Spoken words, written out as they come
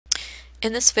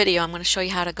In this video, I'm going to show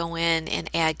you how to go in and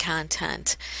add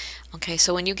content. Okay,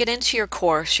 so when you get into your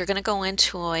course, you're going to go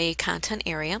into a content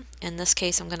area. In this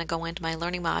case, I'm going to go into my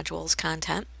learning modules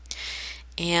content.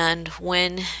 And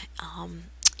when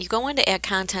you go in to add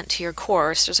content to your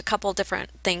course, there's a couple of different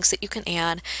things that you can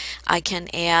add. I can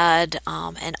add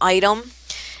an item,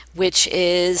 which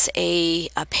is a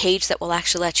page that will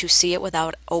actually let you see it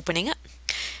without opening it.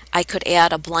 I could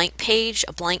add a blank page.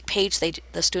 A blank page,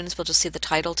 the students will just see the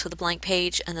title to the blank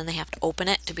page, and then they have to open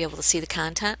it to be able to see the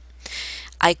content.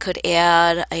 I could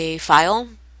add a file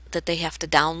that they have to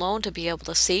download to be able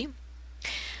to see.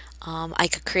 I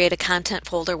could create a content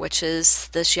folder, which is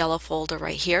this yellow folder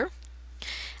right here.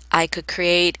 I could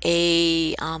create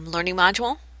a learning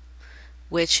module,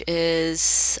 which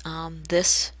is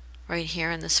this right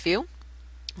here in this view.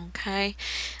 Okay.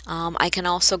 I can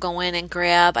also go in and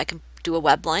I can do a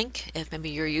web link if maybe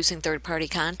you're using third-party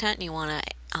content and you want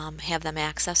to have them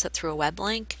access it through a web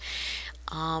link.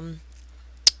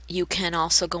 You can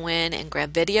also go in and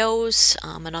grab videos.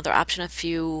 Another option, if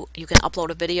you can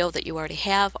upload a video that you already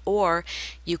have, or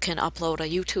you can upload a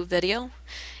YouTube video.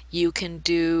 You can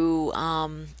do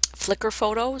Flickr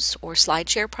photos or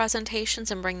SlideShare presentations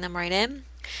and bring them right in.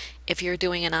 If you're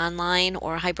doing an online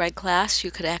or hybrid class, you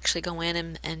could actually go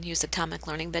in and use Atomic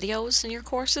Learning videos in your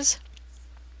courses.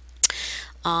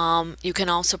 You can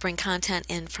also bring content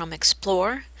in from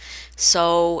Explore.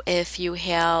 So if you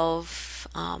have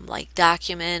like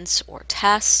documents or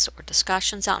tests or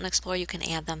discussions out in Explore, you can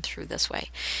add them through this way.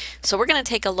 So we're going to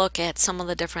take a look at some of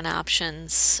the different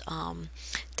options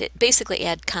that basically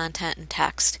add content and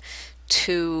text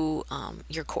to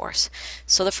your course.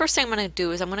 So the first thing I'm going to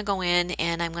do is I'm going to go in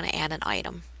and I'm going to add an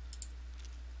item.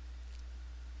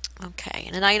 Okay,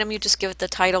 and an item, you just give it the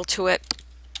title to it.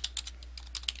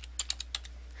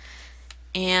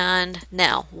 And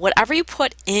now, whatever you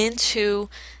put into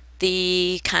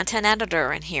the content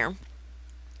editor in here,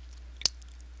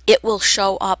 it will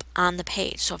show up on the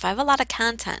page. So if I have a lot of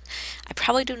content, I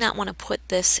probably do not want to put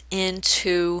this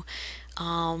into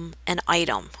an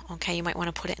item. Okay, you might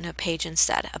want to put it in a page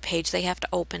instead, a page they have to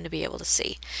open to be able to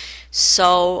see.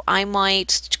 So I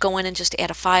might go in and just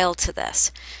add a file to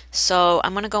this. So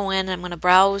I'm going to go in and I'm going to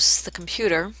browse the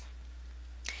computer,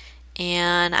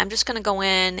 and I'm just going to go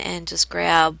in and just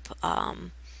grab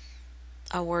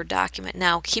a Word document.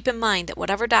 Now keep in mind that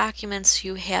whatever documents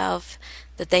you have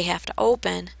that they have to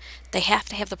open, they have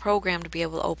to have the program to be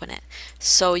able to open it.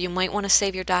 So you might want to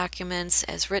save your documents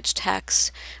as rich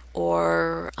text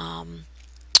or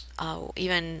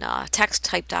even text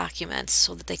type documents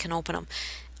so that they can open them.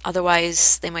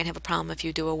 Otherwise they might have a problem if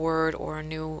you do a Word or a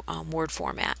new Word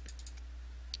format.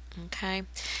 Okay,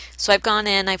 so I've gone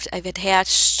in, I've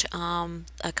attached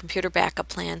a computer backup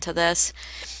plan to this.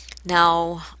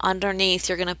 Now underneath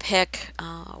you're going to pick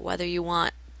whether you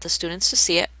want the students to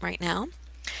see it right now.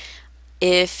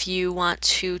 If you want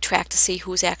to track to see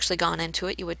who's actually gone into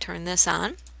it, you would turn this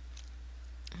on.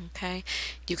 Okay,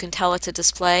 you can tell it to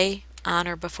display on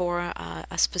or before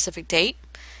a specific date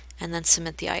and then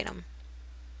submit the item.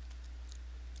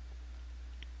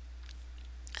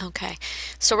 Okay,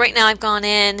 so right now I've gone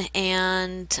in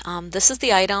and this is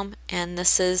the item and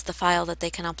this is the file that they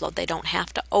can upload. They don't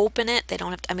have to open it. They don't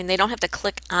have to, they don't have to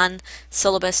click on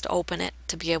syllabus to open it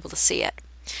to be able to see it.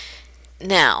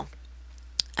 Now,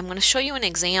 I'm going to show you an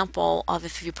example of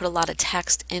if you put a lot of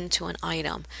text into an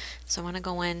item. So I'm going to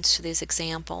go into these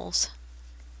examples.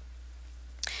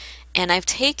 And I've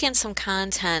taken some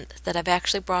content that I've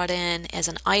actually brought in as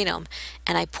an item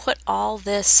and I put all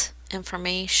this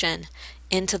information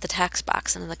into the text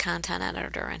box, into the content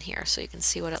editor in here, so you can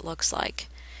see what it looks like.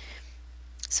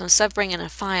 So instead of bringing a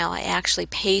file, I actually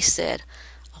pasted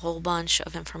a whole bunch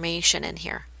of information in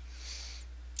here.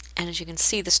 And as you can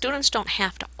see, the students don't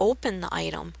have to open the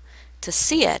item to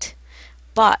see it,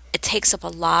 but it takes up a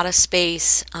lot of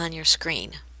space on your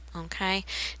screen. Okay,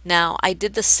 now I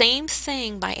did the same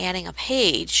thing by adding a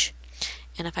page,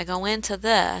 and if I go into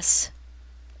this,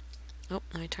 let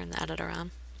me turn the editor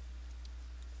on.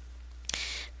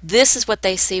 This is what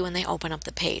they see when they open up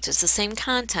the page. It's the same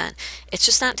content. It's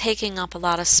just not taking up a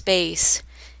lot of space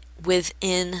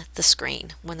within the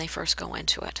screen when they first go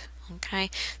into it. Okay,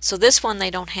 so this one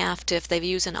they don't have to, if they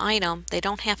use an item, they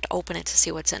don't have to open it to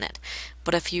see what's in it.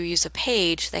 But if you use a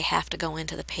page, they have to go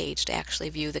into the page to actually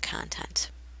view the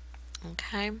content.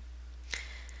 Okay, I'm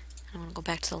going to go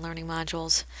back to the learning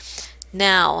modules.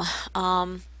 Now,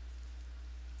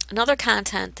 another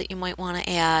content that you might want to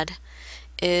add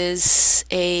is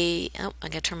I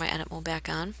gotta turn my edit mode back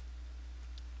on.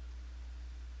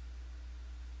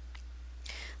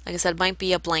 Like I said, it might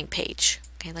be a blank page.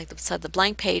 Okay, like I said, the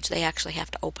blank page they actually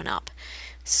have to open up.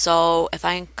 So if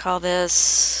I call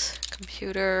this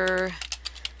computer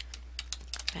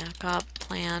backup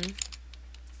plan,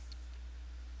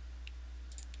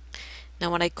 now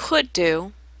what I could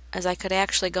do is I could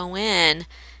actually go in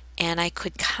and I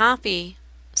could copy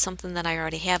something that I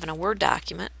already have in a Word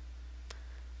document.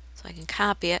 So I can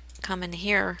copy it, come in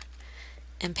here,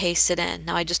 and paste it in.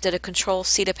 Now I just did a Control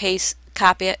C to paste,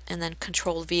 copy it, and then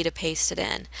Control V to paste it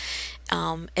in.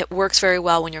 It works very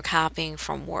well when you're copying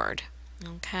from Word.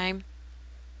 Okay,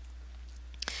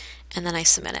 and then I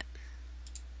submit it.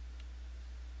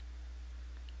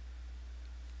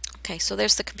 Okay, so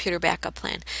there's the computer backup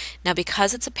plan. Now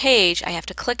because it's a page, I have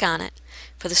to click on it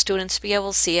for the students to be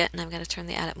able to see it, and I'm going to turn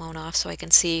the edit mode off so I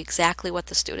can see exactly what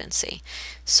the students see.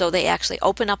 So they actually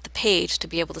open up the page to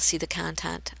be able to see the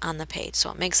content on the page.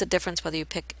 So it makes a difference whether you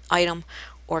pick item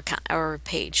or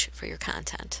page for your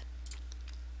content.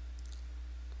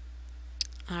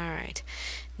 Alright,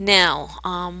 now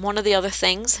one of the other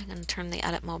things, I'm going to turn the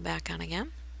edit mode back on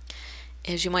again,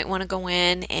 is you might want to go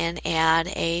in and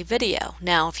add a video.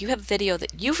 Now if you have video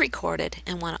that you've recorded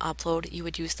and want to upload, you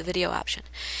would use the video option.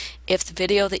 If the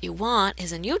video that you want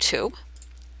is in YouTube,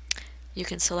 you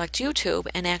can select YouTube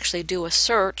and actually do a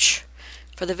search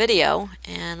for the video,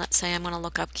 and let's say I'm going to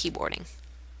look up keyboarding.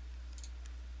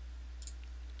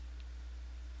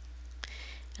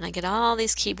 And I get all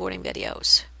these keyboarding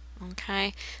videos.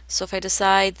 Okay, so if I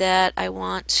decide that I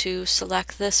want to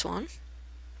select this one,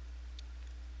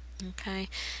 okay,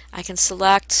 I can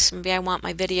select, maybe I want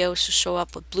my videos to show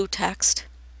up with blue text.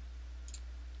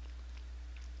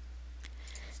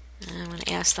 And I'm going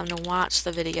to ask them to watch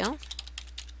the video.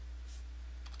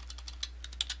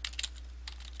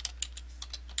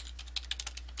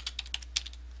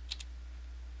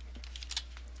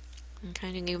 Okay,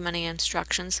 you can give them any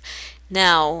instructions.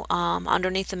 Now,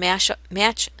 underneath the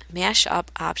mashup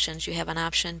options, you have an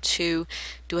option to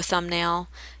do a thumbnail,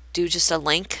 do just a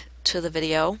link to the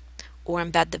video, or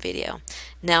embed the video.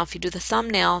 Now, if you do the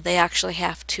thumbnail, they actually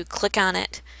have to click on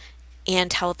it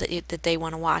and tell it that they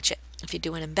want to watch it. If you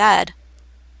do an embed,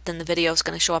 then the video is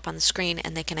going to show up on the screen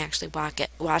and they can actually watch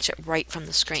it right from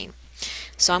the screen.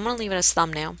 So I'm going to leave it as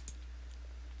thumbnail.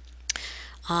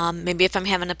 Maybe if I'm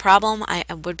having a problem,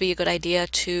 it would be a good idea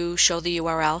to show the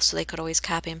URL, so they could always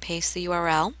copy and paste the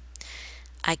URL.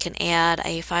 I can add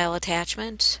a file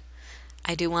attachment.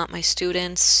 I do want my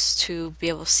students to be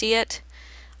able to see it.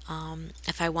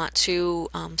 If I want to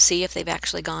see if they've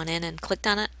actually gone in and clicked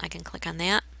on it, I can click on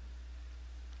that.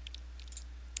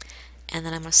 And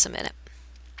then I'm going to submit it.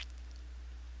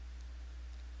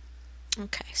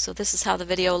 Okay, so this is how the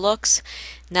video looks.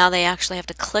 Now they actually have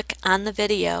to click on the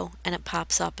video and it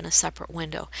pops up in a separate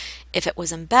window. If it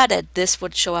was embedded, this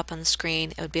would show up on the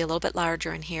screen. It would be a little bit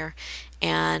larger in here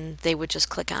and they would just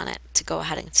click on it to go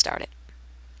ahead and start it.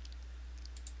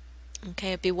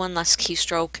 Okay, it'd be one less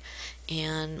keystroke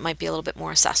and might be a little bit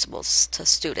more accessible to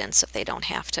students if they don't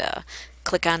have to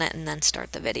click on it and then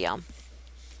start the video.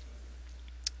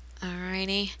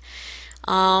 Alrighty.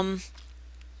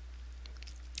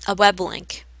 A web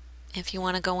link. If you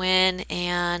want to go in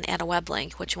and add a web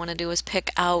link, what you want to do is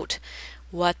pick out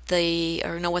what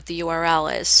know what the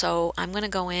URL is. So I'm going to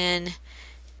go in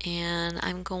and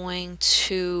I'm going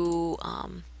to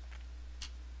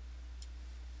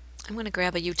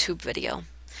grab a YouTube video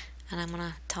and I'm going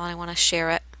to tell it I want to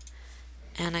share it,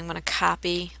 and I'm going to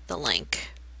copy the link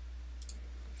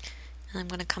and I'm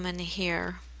going to come in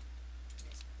here.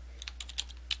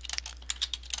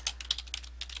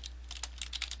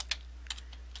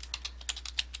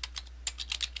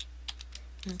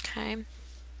 Okay,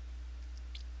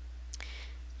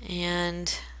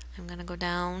 and I'm going to go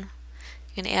down.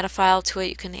 You can add a file to it,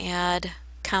 you can add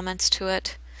comments to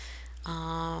it.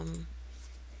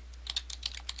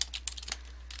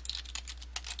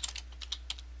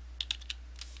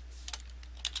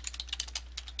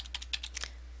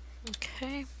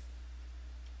 Okay.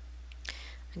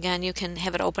 Again, you can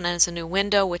have it open as a new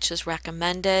window, which is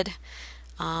recommended.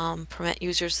 Permit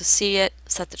users to see it,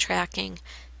 set the tracking,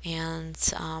 and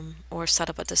or set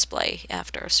up a display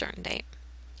after a certain date.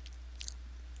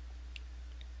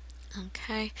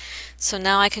 Okay, so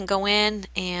now I can go in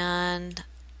and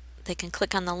they can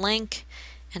click on the link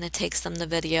and it takes them the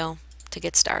video to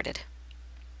get started.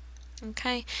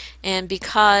 Okay, and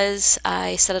because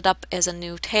I set it up as a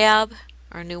new tab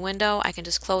or a new window, I can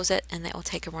just close it and that will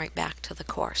take them right back to the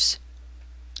course.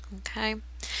 Okay,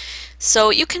 so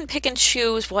you can pick and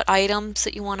choose what items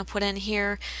that you want to put in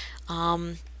here.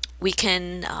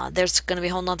 There's going to be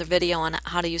a whole nother video on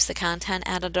how to use the content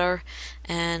editor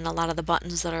and a lot of the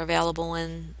buttons that are available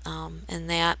in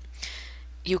that.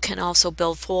 You can also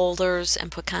build folders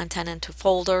and put content into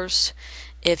folders,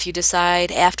 If you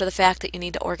decide after the fact that you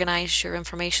need to organize your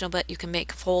information a bit, you can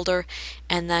make a folder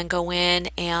and then go in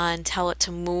and tell it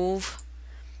to move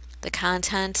the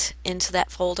content into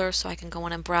that folder. So I can go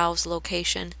in and browse the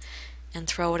location and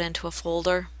throw it into a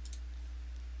folder,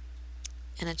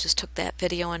 and it just took that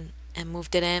video and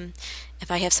moved it in. If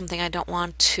I have something I don't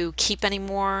want to keep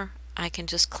anymore, I can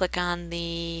just click on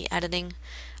the editing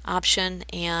option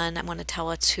and I'm going to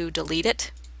tell it to delete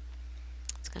it.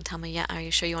 It's going to tell me, yeah, are you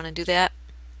sure you want to do that?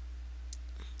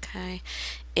 Okay.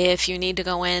 If you need to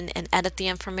go in and edit the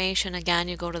information, again,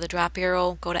 you go to the drop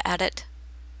arrow, go to edit.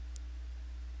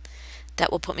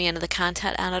 That will put me into the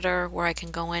content editor where I can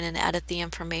go in and edit the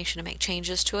information and make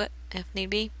changes to it if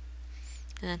need be,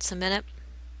 and then submit it.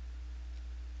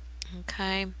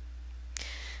 Okay.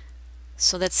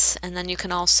 So that's, and then you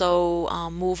can also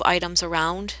move items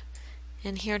around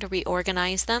in here to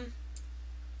reorganize them.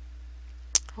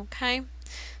 Okay.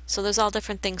 So there's all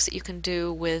different things that you can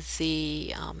do with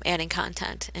the adding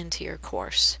content into your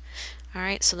course. All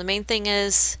right. So the main thing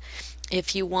is,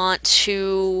 if you want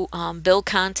to build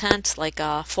content like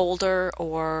a folder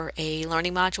or a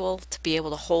learning module to be able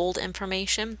to hold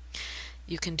information,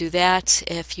 you can do that.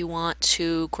 If you want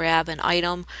to grab an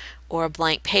item or a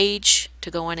blank page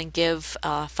to go in and give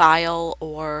a file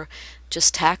or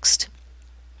just text,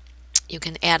 you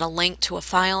can add a link to a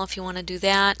file if you want to do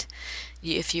that.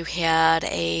 If you had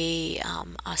a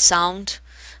sound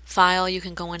file, you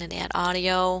can go in and add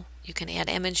audio. You can add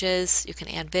images. You can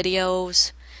add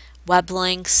videos, web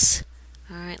links.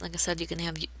 All right, like I said, you can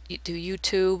do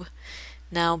YouTube.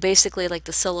 Now, basically, like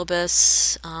the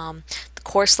syllabus, the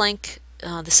course link.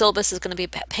 The syllabus is going to be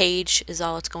a page, is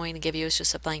all it's going to give you. It's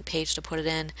just a blank page to put it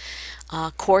in.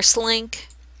 Course link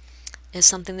is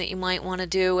something that you might want to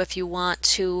do if you want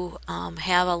to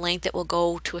have a link that will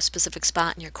go to a specific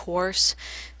spot in your course.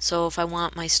 So if I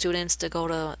want my students to go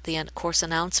to the course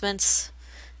announcements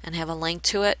and have a link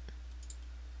to it.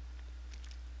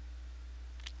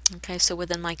 Okay, so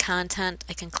within my content,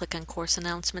 I can click on course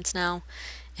announcements now,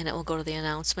 and it will go to the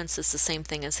announcements. It's the same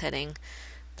thing as hitting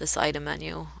this item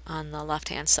menu on the left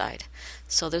hand side.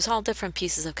 So there's all different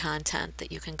pieces of content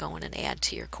that you can go in and add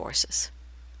to your courses.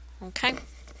 Okay.